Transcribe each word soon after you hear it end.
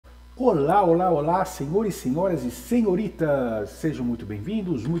Olá, olá, olá, senhores, senhoras e senhoritas! Sejam muito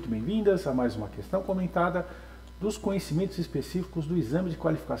bem-vindos, muito bem-vindas a mais uma questão comentada dos conhecimentos específicos do Exame de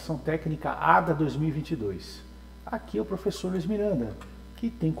Qualificação Técnica ADA 2022. Aqui é o professor Luiz Miranda,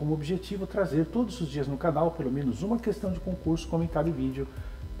 que tem como objetivo trazer todos os dias no canal pelo menos uma questão de concurso comentada em vídeo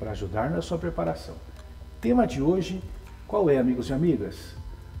para ajudar na sua preparação. Tema de hoje, qual é, amigos e amigas?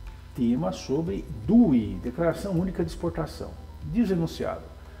 Tema sobre DUI, Declaração Única de Exportação. Diz o enunciado: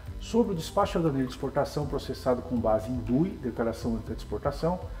 sobre o despacho aduaneiro de exportação processado com base em DUI, Declaração Única de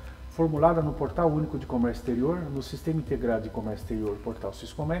Exportação, formulada no Portal Único de Comércio Exterior, no Sistema Integrado de Comércio Exterior, Portal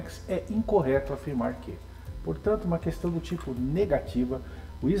Siscomex, é incorreto afirmar que. Portanto, uma questão do tipo negativa,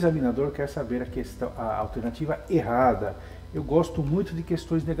 o examinador quer saber a alternativa errada. Eu gosto muito de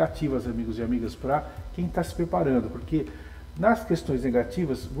questões negativas, amigos e amigas, para quem está se preparando, porque nas questões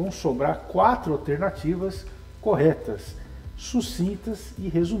negativas vão sobrar 4 alternativas corretas, sucintas e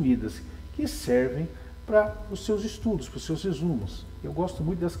resumidas, que servem para os seus estudos, para os seus resumos. Eu gosto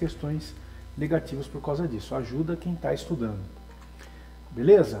muito das questões negativas por causa disso, ajuda quem está estudando.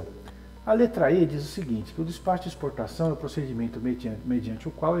 Beleza? A letra E diz o seguinte, que o despacho de exportação é o procedimento mediante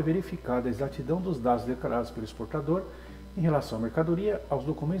o qual é verificada a exatidão dos dados declarados pelo exportador em relação à mercadoria, aos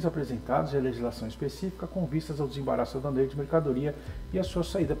documentos apresentados e à legislação específica com vistas ao desembaraço aduaneiro de mercadoria e a sua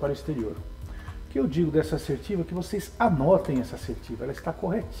saída para o exterior. O que eu digo dessa assertiva é que vocês anotem essa assertiva, ela está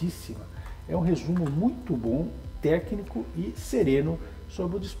corretíssima. É um resumo muito bom, técnico e sereno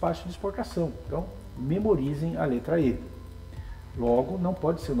sobre o despacho de exportação. Então, memorizem a letra E. Logo, não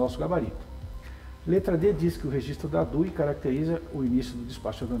pode ser o nosso gabarito. Letra D diz que o registro da DUI caracteriza o início do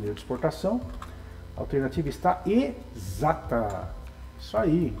despacho aduaneiro de exportação. A alternativa está exata. Isso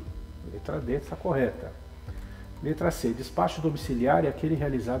aí. Letra D está correta. Letra C. Despacho domiciliar é aquele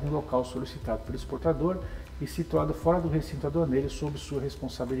realizado em local solicitado pelo exportador e situado fora do recinto aduaneiro sob sua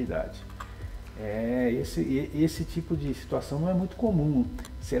responsabilidade. Esse tipo de situação não é muito comum.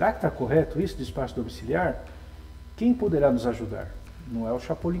 Será que está correto isso, despacho domiciliar? Quem poderá nos ajudar? Não é o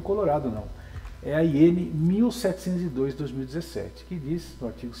Chapolin Colorado, não. É a IN 1702/2017, que diz, no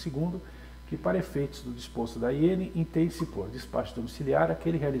artigo 2º, que para efeitos do disposto da IN, entende-se por despacho domiciliar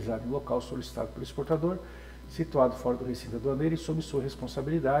aquele realizado em local solicitado pelo exportador, situado fora do recinto aduaneiro e sob sua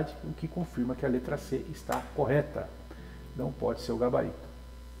responsabilidade, o que confirma que a letra C está correta. Não pode ser o gabarito.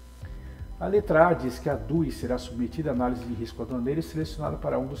 A letra A diz que a DUI será submetida à análise de risco aduaneiro e selecionada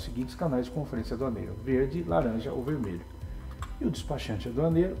para um dos seguintes canais de conferência aduaneira: verde, laranja ou vermelho. E o despachante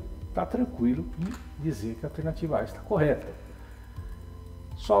aduaneiro está tranquilo em dizer que a alternativa A está correta.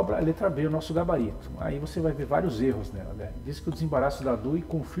 Sobra a letra B, o nosso gabarito. Aí você vai ver vários erros nela, né? Diz que o desembaraço da DUI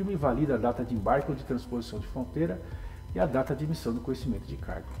confirma e valida a data de embarque ou de transposição de fronteira e a data de emissão do conhecimento de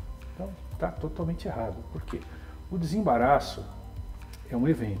carga. Então, está totalmente errado. Por quê? O desembaraço é um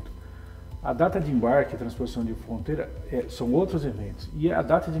evento. A data de embarque e transposição de fronteira são outros eventos. E a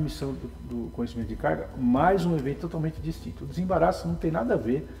data de emissão do conhecimento de carga, mais um evento totalmente distinto. O desembaraço não tem nada a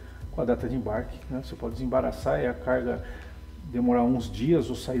ver com a data de embarque, né? Você pode desembaraçar e a carga demorar uns dias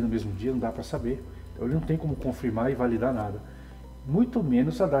ou sair no mesmo dia, não dá para saber. Então ele não tem como confirmar e validar nada. Muito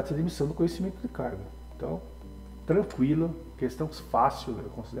menos a data de emissão do conhecimento de carga. Então, tranquilo, questão fácil, eu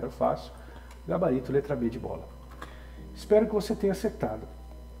considero fácil. Gabarito, letra B de bola. Espero que você tenha acertado.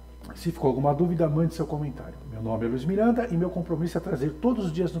 Se ficou alguma dúvida, mande seu comentário. Meu nome é Luiz Miranda e meu compromisso é trazer todos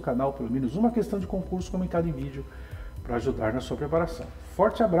os dias no canal pelo menos uma questão de concurso comentada em vídeo para ajudar na sua preparação.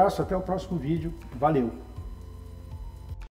 Forte abraço, até o próximo vídeo. Valeu!